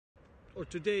or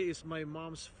today is my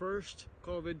mom's first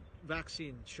COVID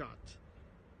vaccine shot.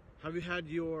 Have you had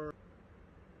your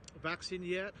vaccine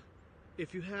yet?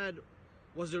 If you had,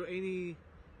 was there any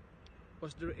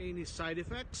side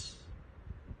effects?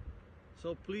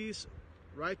 So please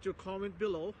write your comment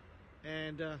below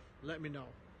and let me know.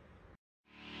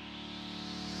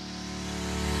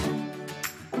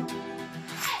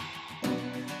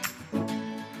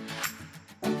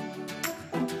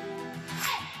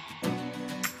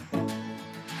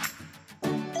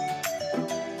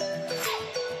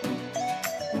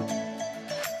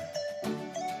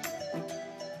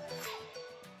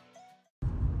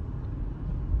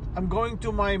 I'm going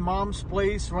to my mom's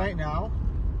place right now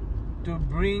to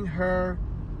bring her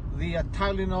the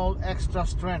Tylenol Extra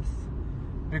Strength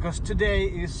because today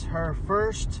is her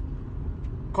first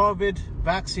COVID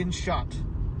vaccine shot.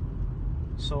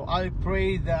 So I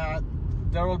pray that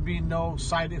there will be no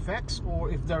side effects,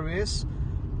 or if there is,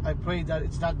 I pray that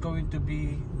it's not going to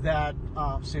be that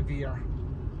severe.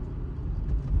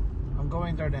 I'm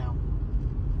going there now.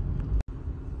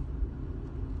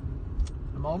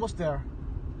 I'm almost there.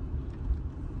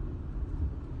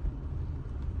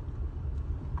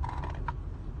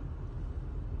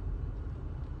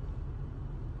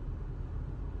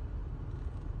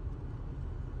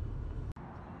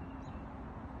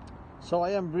 So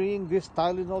I am bringing this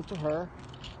Tylenol to her.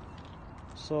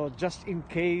 So just in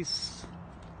case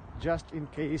that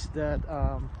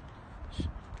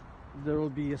there will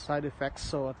be a side effect,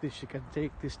 so at least she can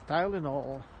take this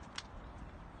Tylenol.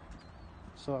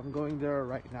 So I'm going there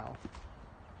right now.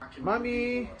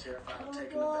 Mommy,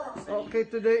 okay,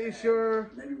 today is your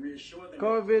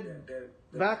COVID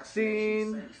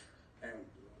vaccine.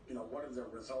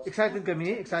 Excited ka,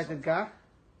 Mi? Excited ka?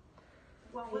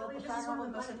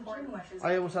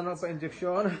 Ayaw mo sana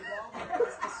pa-injection?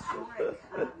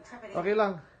 Okay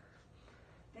lang.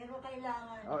 Pero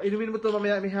kailangan. Inumin mo ito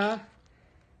mamaya, Mi, ha?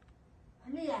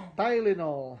 Ano yan?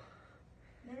 Tylenol.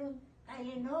 Meron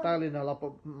Tylenol?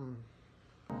 Tylenol.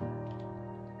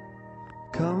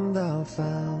 Come thou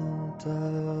fount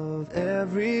of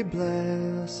every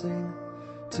blessing,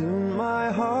 tune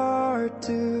my heart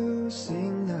to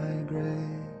sing thy grace.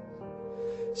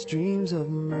 Streams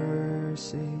of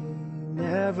mercy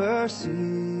never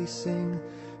ceasing,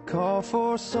 call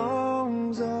for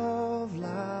songs of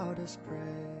loudest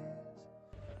praise.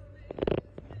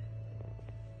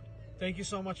 Thank you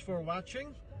so much for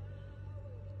watching,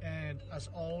 and as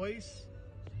always,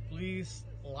 please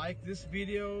like this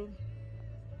video,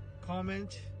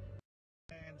 comment,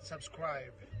 and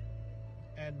subscribe.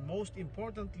 And most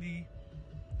importantly,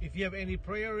 if you have any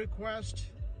prayer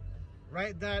request,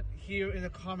 write that here in the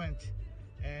comment,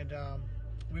 and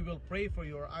we will pray for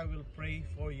you, or I will pray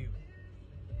for you.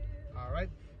 All right,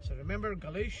 so remember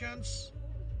Galatians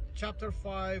chapter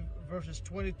 5 verses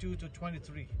 22 to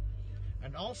 23.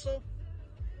 And also,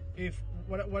 if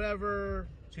whatever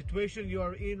situation you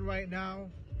are in right now,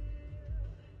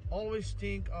 always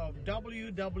think of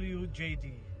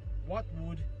WWJD. What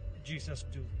would Jesus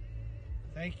do?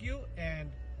 Thank you,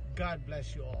 and God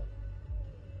bless you all.